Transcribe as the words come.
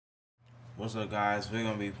What's up, guys? We're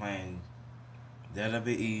gonna be playing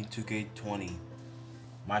WWE 2K20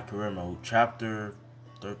 My Career Mode Chapter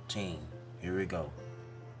 13. Here we go.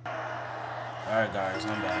 Alright, guys,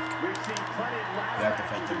 I'm back. We've seen plenty of We have to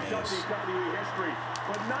fight the Miz. WWE history,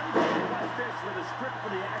 but none quite like this, where the script for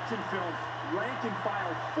the action film Rank and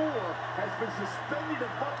File 4 has been suspended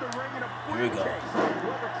above the ring in a briefcase.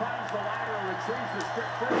 Whoever climbs the ladder and retrieves the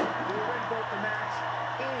script first will win both the match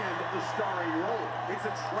and the starring role. It's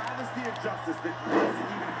a travesty of justice that Miz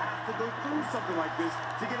even has to go through something like this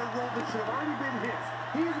to get a role that should have already been his.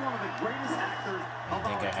 He's one of the greatest actors of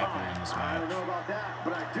all time. In this match. I don't know about that,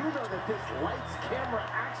 but I do know that this lights, camera,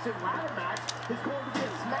 action ladder match is going to be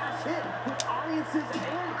a smash hit with audiences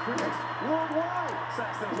and critics worldwide.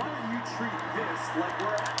 Saxton, why don't you treat this like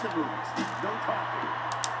we're at the movies? No talking.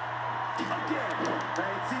 Again,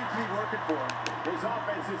 it seems to be working for him. His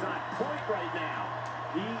offense is on point right now.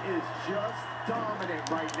 He is just dominant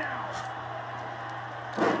right now.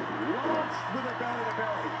 Launched with a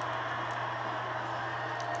belly-to-belly.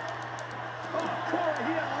 Oh, Corey,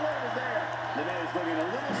 he had a load there. The man is looking a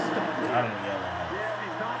little stunned. I don't yell at him. Yeah,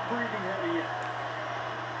 he's not breathing heavy yet.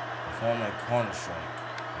 Perform a corner strike.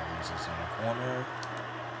 That means it's in the corner.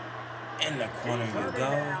 In the corner you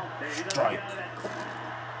go. Strike.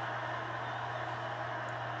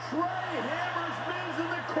 Trey hammers Miz in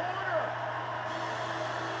the corner.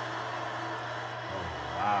 Oh,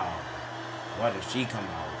 wow. Why did she come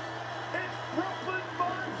out? It's Brooklyn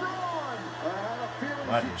by Braun.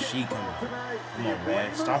 Why did she come out? Come on,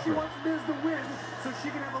 man. Stop her. She wants Miz to win so she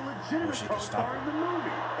can have a legitimate co-star in the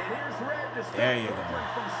movie. And here's Red to stop Brooklyn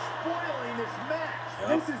from spoiling this match. Yep.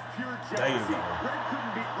 This is pure jealousy. There you go. Red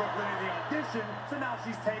couldn't beat Brooklyn in the audition, so now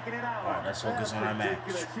she's taking it out. All right, let's focus on our match.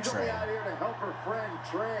 She's Trey. only out here to help her friend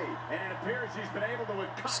Trey. And it appears she's been able to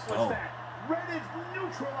accomplish that. Red has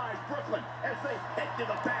neutralized Brooklyn as they head to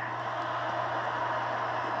the back.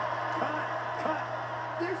 Cut.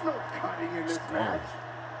 There's no cutting in this match.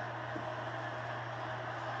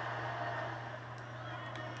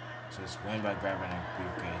 Just win by grabbing a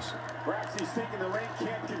briefcase. Perhaps he's thinking the ring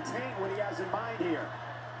can't contain what he has in mind here.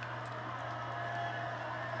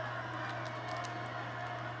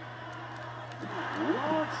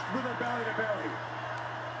 Launched with a belly-to-belly.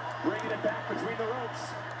 Bringing it back between the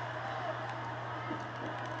ropes.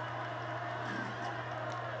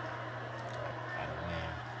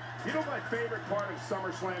 You know what my favorite part of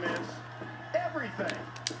SummerSlam is? Everything.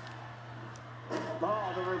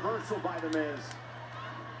 Oh, the reversal by The Miz.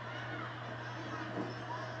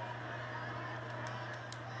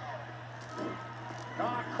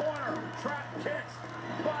 Corner, trap kicks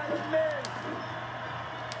by The Miz.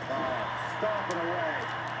 Oh, stomping away.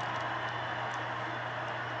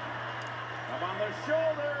 Up on the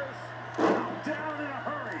shoulders. Down in a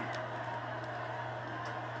hurry.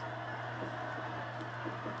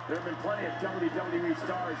 There have been plenty of WWE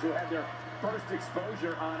stars who had their first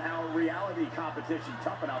exposure on our reality competition,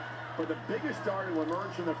 Tough Enough. But the biggest star to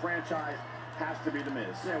emerge from the franchise has to be The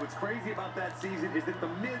Miz. Yeah, what's crazy about that season is that The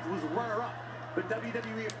Miz was runner-up. But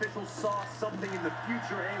WWE officials saw something in the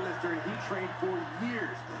future A-lister, and he trained for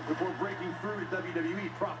years before breaking through to WWE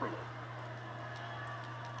properly.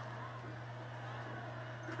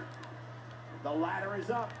 The ladder is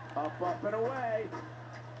up, and away.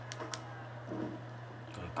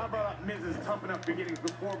 I brought up Miz's Tough Enough beginnings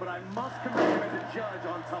before, but I must commend him as a judge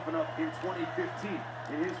on Tough Enough in 2015.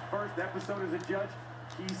 In his first episode as a judge,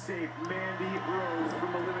 he saved Mandy Rose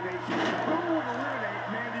from elimination. Who would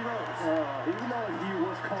eliminate Mandy Rose? Even though he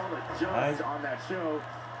was called a judge on that show,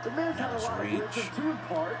 The Miz had a lot of wisdom to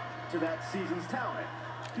impart to that season's talent.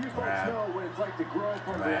 Few folks know what it's like to grow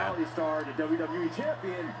from a reality star to WWE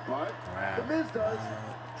champion, but The Miz does.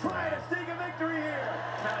 Try to sneak a victory here.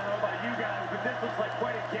 I don't know about you guys, but this looks like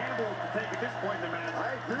quite a gamble to take at this point in the match.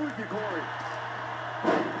 I agree with you, Corey.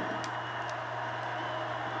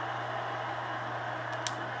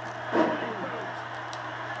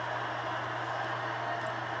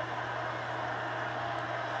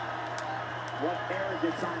 What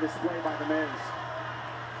arrogance on display by The Miz.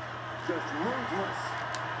 Just ruthless.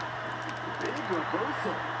 Big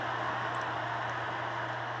reversal.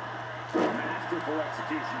 Masterful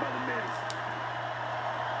execution by The Miz.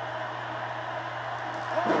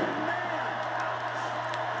 Oh, man!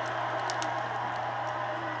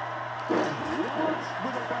 Launched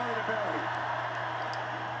with a belly-to-belly.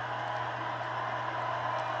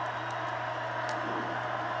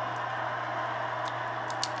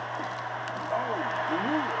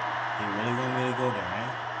 He really want me to go there,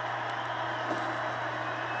 right?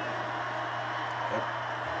 Yep.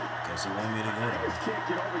 Guess he wanted me to go there. I just can't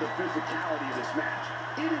get over the physicality of this match.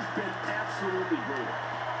 It has been absolutely brutal.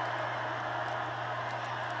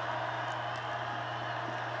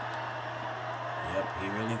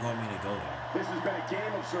 really want me to go there? This has been a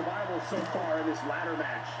game of survival so far in this ladder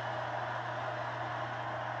match.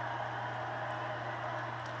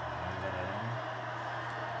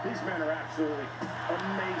 These men are absolutely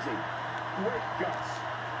amazing. Great guts,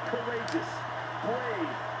 courageous, brave,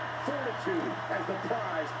 fortitude as the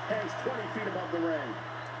prize hangs 20 feet above the ring.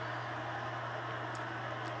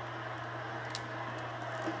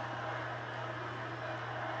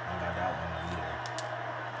 I got that one either.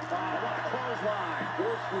 Oh, what a clothesline.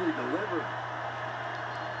 Forcefully delivered.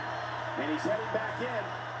 And he's heading back in.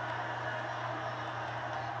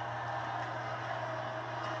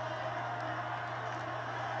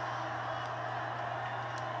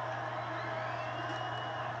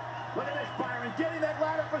 Look at this, Byron, getting that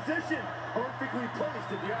ladder position. Perfectly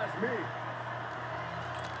placed, if you ask me.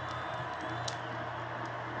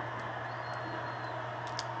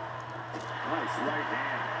 Nice right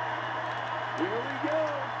hand. Here we go.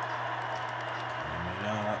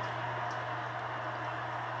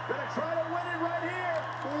 Gonna try to win it right here.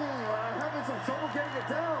 I'm having some trouble getting it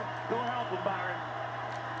down. Go help him, Byron.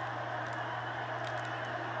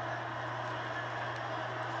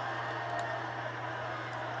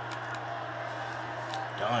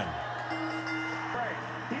 Done. Right.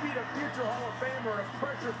 He beat a future Hall of Famer in a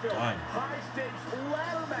pressure-filled, high-stakes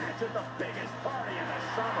ladder match at the biggest party in the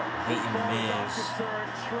summer. Beating the Miz.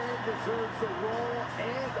 Trey deserves the role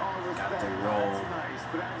and our respect. Got the role. That's nice,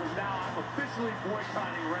 but as of now, I'm officially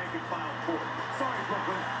boycotting Rank and File 4. Sorry,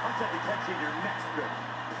 Brooklyn. I'll try to catch you in your next bit.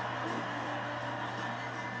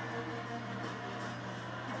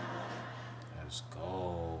 Let's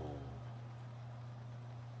go.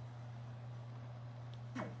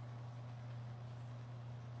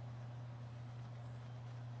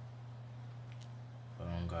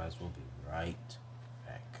 Guys, we'll be right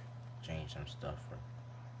back. Change some stuff for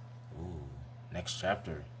next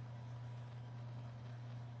chapter.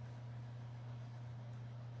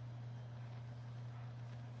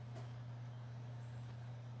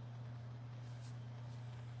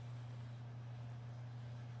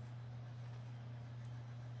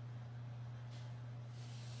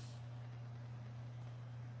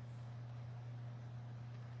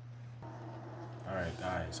 Alright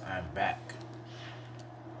guys, I'm back.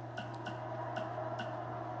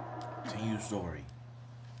 Continue story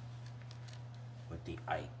with the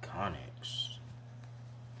Iconics.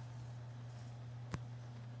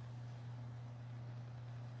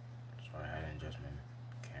 Sorry, I didn't adjust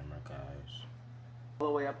my camera, guys. All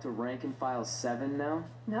the way up to Rank and File 7 now?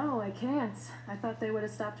 No, I can't. I thought they would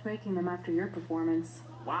have stopped making them after your performance.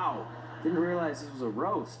 Wow. Didn't realize this was a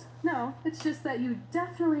roast. No, it's just that you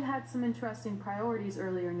definitely had some interesting priorities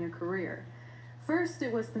earlier in your career. First,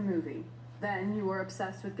 it was the movie. Then you were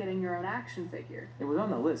obsessed with getting your own action figure. It was on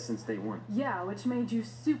the list since day one. Yeah, which made you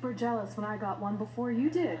super jealous when I got one before you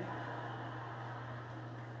did.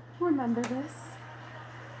 Remember this?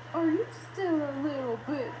 Are you still a little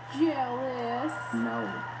bit jealous?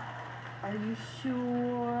 No. Are you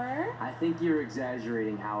sure? I think you're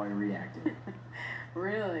exaggerating how I reacted.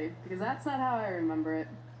 Really? Because that's not how I remember it.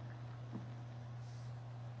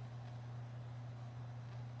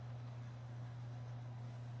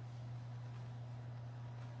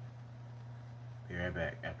 Be right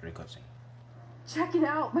back after the cutscene. Check it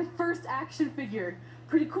out, my first action figure.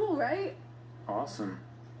 Pretty cool, right? Awesome.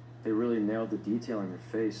 They really nailed the detail on your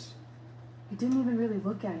face. You didn't even really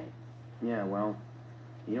look at it. Yeah, well,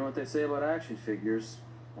 you know what they say about action figures.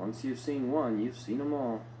 Once you've seen one, you've seen them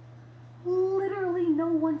all. Literally no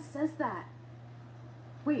one says that.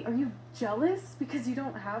 Wait, are you jealous because you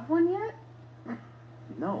don't have one yet?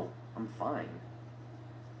 No, I'm fine.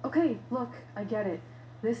 Okay, look, I get it.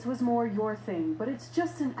 This was more your thing, but it's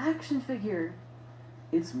just an action figure.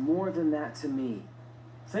 It's more than that to me.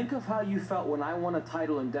 Think of how you felt when I won a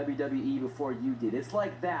title in WWE before you did. It's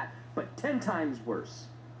like that, but 10 times worse.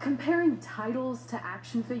 Comparing titles to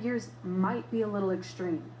action figures might be a little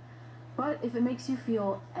extreme. But if it makes you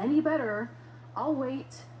feel any better, I'll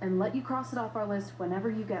wait and let you cross it off our list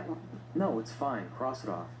whenever you get one. No, it's fine. Cross it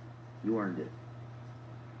off. You earned it.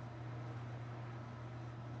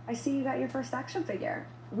 I see you got your first action figure.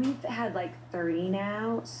 We've had like 30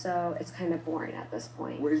 now, so it's kind of boring at this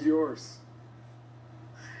point. Where's yours?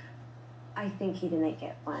 I think he didn't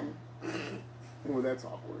get one. Oh, that's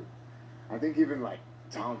awkward. I think even like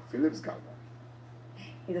Tom Phillips got one.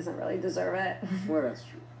 He doesn't really deserve it. Well, that's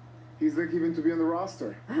true. He's lucky even to be on the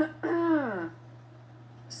roster.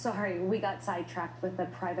 Sorry, we got sidetracked with a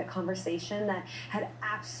private conversation that had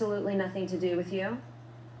absolutely nothing to do with you.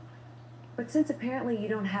 But since apparently you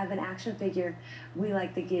don't have an action figure, we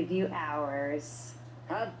like to give you ours.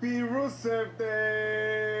 Happy Rusev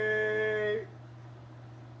Day!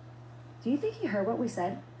 Do you think he heard what we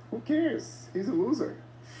said? Who cares? He's a loser.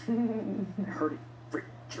 I heard it, freak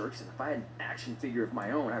jerks, and if I had an action figure of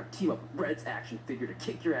my own, I would team up with Red's action figure to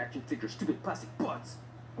kick your action figure's stupid plastic butts.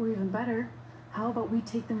 Or even better, how about we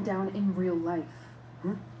take them down in real life?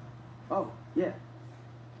 Oh, yeah.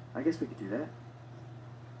 I guess we could do that.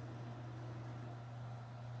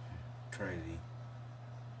 Crazy.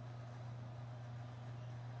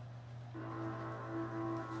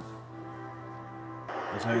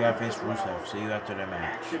 Looks like we gotta face Rusev. See you after the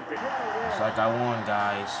match. Looks like I won,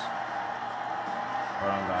 guys.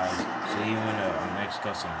 Hold on, guys. See you in the next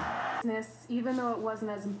cutscene. Even though it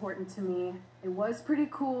wasn't as important to me, it was pretty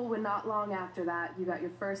cool when not long after that you got your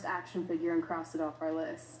first action figure and crossed it off our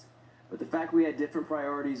list. But the fact we had different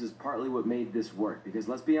priorities is partly what made this work. Because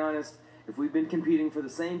let's be honest, if we'd been competing for the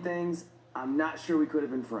same things, I'm not sure we could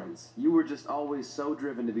have been friends. You were just always so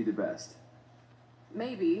driven to be the best.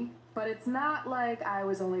 Maybe, but it's not like I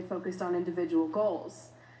was only focused on individual goals.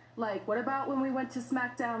 Like, what about when we went to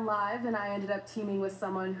SmackDown Live and I ended up teaming with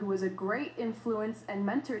someone who was a great influence and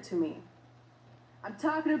mentor to me? I'm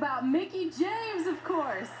talking about Mickie James, of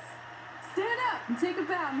course. Stand up and take a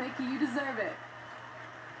bow, Mickie. You deserve it.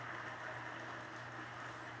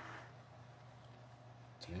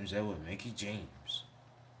 Teams up with Mickie James.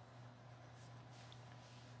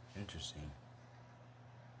 Interesting.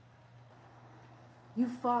 You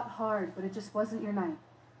fought hard, but it just wasn't your night.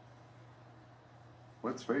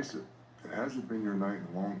 Let's face it, it hasn't been your night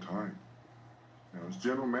in a long time. Now, as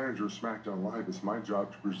general manager of SmackDown Live, it's my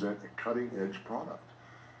job to present a cutting-edge product,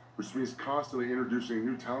 which means constantly introducing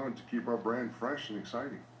new talent to keep our brand fresh and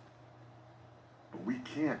exciting. But we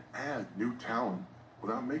can't add new talent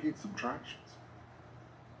without making subtractions.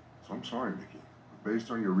 So I'm sorry, Mickie, but based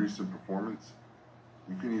on your recent performance,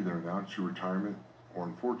 you can either announce your retirement or,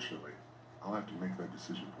 unfortunately, I'll have to make that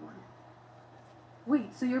decision for you.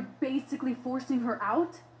 Wait, so you're basically forcing her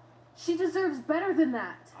out? She deserves better than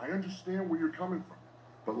that. I understand where you're coming from,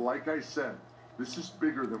 but like I said, this is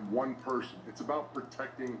bigger than one person. It's about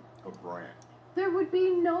protecting the brand. There would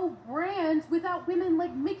be no brand without women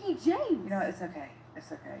like Mickie James. You know, it's okay.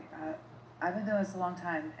 It's okay. I've been doing this a long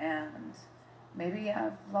time, and maybe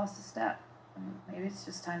I've lost a step. Maybe it's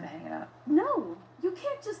just time to hang it up. No, you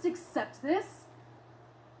can't just accept this.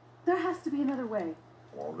 There has to be another way.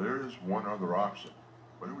 Well, there is one other option,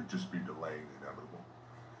 but it would just be delaying the inevitable.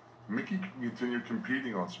 Mickie can continue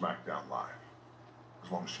competing on SmackDown Live,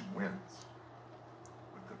 as long as she wins.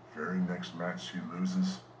 But the very next match she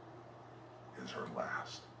loses is her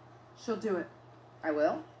last. She'll do it. I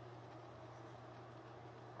will?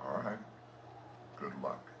 All right. Good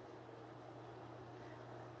luck.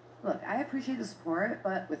 Look, I appreciate the support,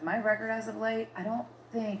 but with my record as of late, I don't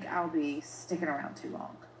think I'll be sticking around too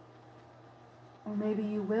long. Or maybe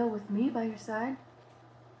you will with me by your side.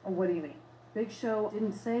 Or what do you mean? Big Show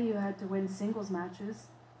didn't say you had to win singles matches.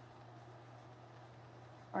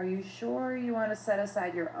 Are you sure you want to set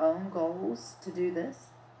aside your own goals to do this?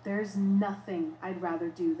 There's nothing I'd rather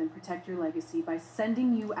do than protect your legacy by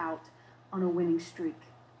sending you out on a winning streak.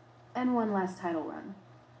 And one last title run.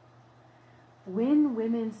 Win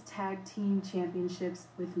Women's Tag Team Championships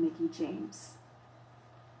with Mickie James.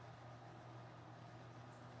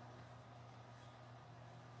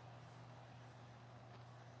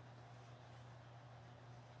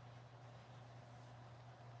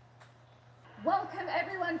 Welcome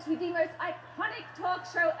everyone to the most iconic talk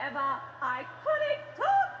show ever, Iconic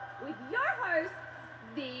Talk, with your hosts,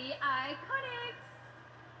 the Iconics.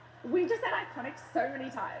 We just said iconic so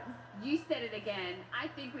many times. You said it again. I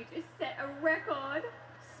think we just set a record.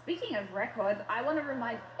 Speaking of records, I want to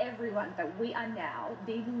remind everyone that we are now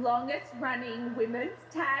the longest running women's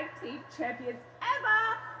tag team champions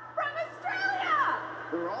ever from Australia.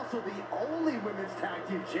 We're also the only women's tag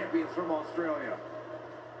team champions from Australia.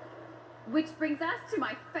 Which brings us to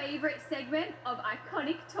my favorite segment of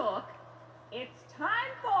Iconic Talk. It's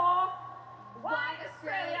time for Why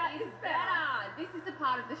Australia is Better. This is the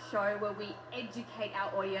part of the show where we educate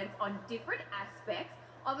our audience on different aspects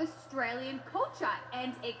of Australian culture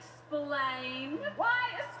and explain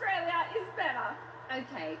why Australia is better.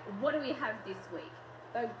 Okay, what do we have this week?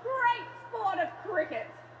 The great sport of cricket.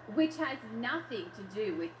 Which has nothing to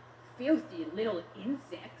do with filthy little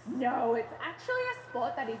insects. No, it's actually a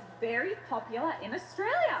sport that is very popular in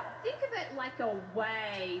Australia. Think of it like a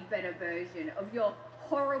way better version of your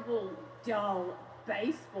horrible, dull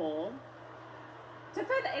baseball. To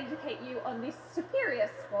further educate you on this superior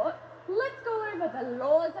sport, let's go over the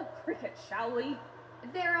laws of cricket, shall we?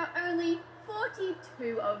 There are only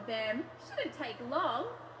 42 of them. Shouldn't take long.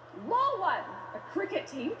 Law 1. A cricket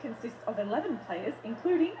team consists of 11 players,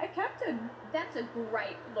 including a captain. That's a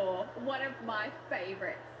great law, one of my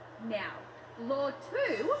favourites. Now, Law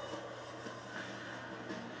 2.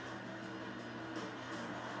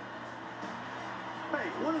 Hey,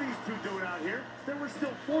 what are these two doing out here? There were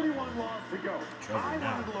still 41 laws to go. I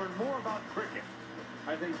wanted to learn more about cricket.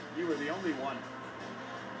 I think you were the only one.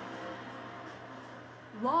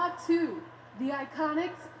 Law 2. The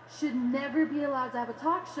Iconics should never be allowed to have a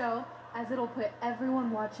talk show, as it'll put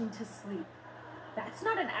everyone watching to sleep. That's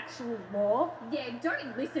not an actual law. Yeah,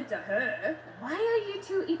 don't listen to her. Why are you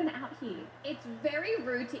two even out here? It's very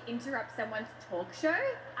rude to interrupt someone's talk show.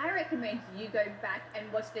 I recommend you go back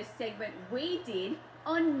and watch the segment we did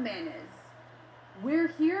on manners. We're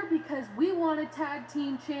here because we want a tag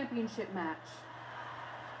team championship match.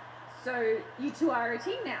 So you two are a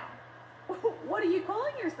team now. What are you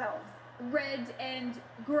calling yourselves? Red and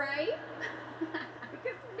grey?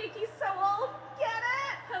 Because Nikki's so old. Get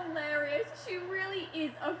it? Hilarious. She really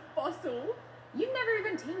is a fossil. You've never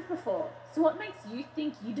even teamed before. So what makes you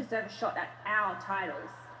think you deserve a shot at our titles?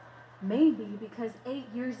 Maybe because 8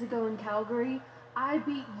 years ago in Calgary, I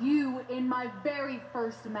beat you in my very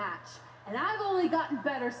first match. And I've only gotten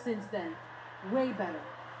better since then. Way better.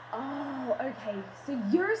 Oh, okay. So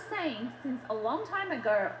you're saying since a long time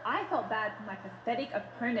ago, I felt bad for my pathetic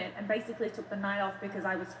opponent and basically took the night off because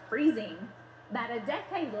I was freezing, that a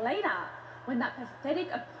decade later, when that pathetic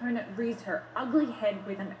opponent rears her ugly head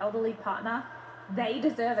with an elderly partner, they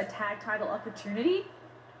deserve a tag title opportunity?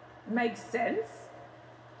 Makes sense?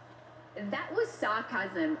 That was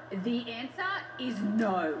sarcasm. The answer is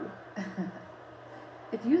no.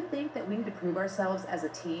 If you think that we need to prove ourselves as a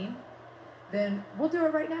team, then we'll do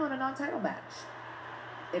it right now in a non-title match.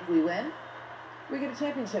 If we win, we get a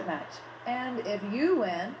championship match. And if you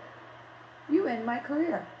win, you end my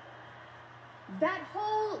career. That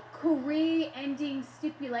whole career-ending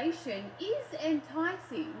stipulation is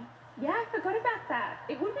enticing. Yeah, I forgot about that.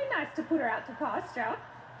 It would be nice to put her out to pasture.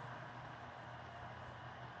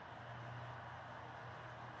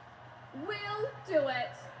 We'll do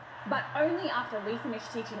it. But only after we finish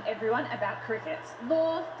teaching everyone about cricket.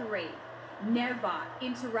 Law 3. Never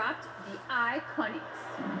interrupt the Iconics.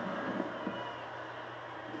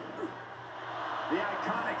 The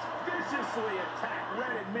Iconics viciously attack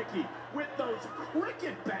Red and Mickey with those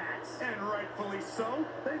cricket bats. And rightfully so,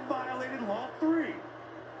 they violated Law 3.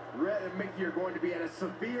 Red and Mickey are going to be at a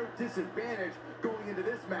severe disadvantage going into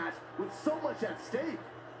this match with so much at stake.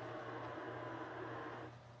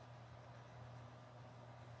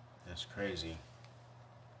 That's crazy.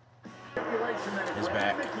 Stipulation that if It's Red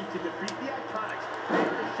back. and Mickey can defeat the Iconics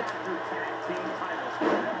and the Shatter Tag Team titles.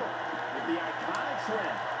 However, if the Iconics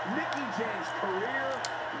win, Mickey James' career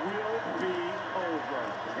will be over.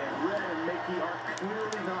 And Red and Mickey are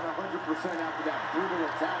clearly not 100% after that brutal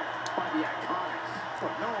attack by the Iconics.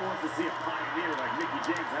 Look, no one wants to see a pioneer like Mickey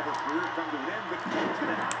James have her career come to an end, but it's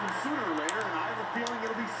going to happen sooner or later, and I have a feeling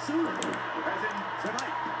it'll be sooner, as in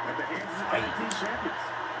tonight, at the hands of the tag team champions.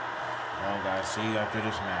 Well, guys, see you after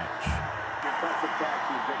this match. Impressive tag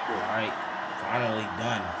team victory. Alright, finally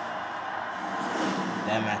done.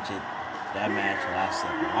 That match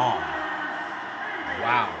lasted long.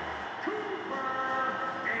 Wow.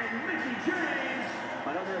 And Mickey James.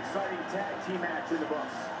 Another exciting tag team match in the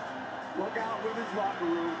books. Look out, women's locker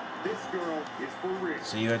room. This girl is for real.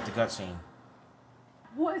 See you at the cutscene.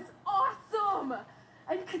 Was awesome!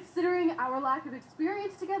 And considering our lack of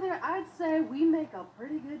experience together, I'd say we make a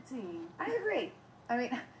pretty good team. I agree. I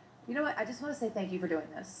mean, you know what? I just want to say thank you for doing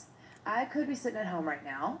this. I could be sitting at home right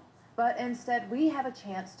now, but instead we have a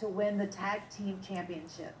chance to win the tag team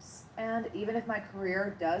championships. And even if my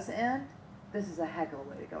career does end, this is a heck of a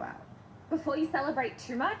way to go out. Before you celebrate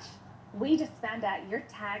too much, we just found out your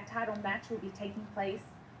tag title match will be taking place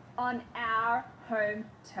on our home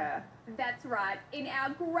turf. That's right, in our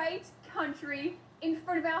great country, in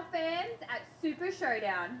front of our fans at Super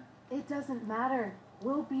Showdown. It doesn't matter.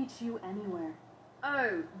 We'll beat you anywhere.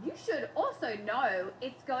 Oh, you should also know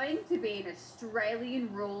it's going to be an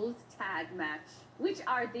Australian rules tag match, which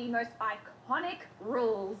are the most iconic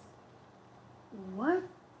rules. What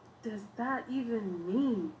does that even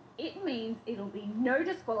mean? It means it'll be no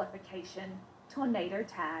disqualification, tornado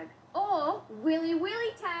tag. Or Willy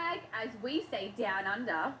Willy tag, as we say down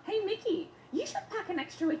under. Hey Mickey, you should pack an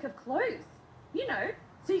extra week of clothes. You know,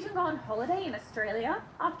 so you can go on holiday in Australia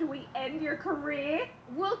after we end your career.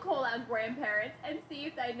 We'll call our grandparents and see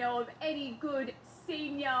if they know of any good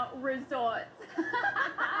senior resorts.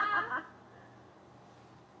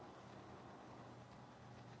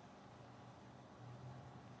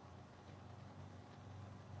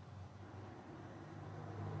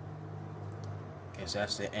 Guess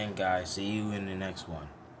that's the end, guys. See you in the next one.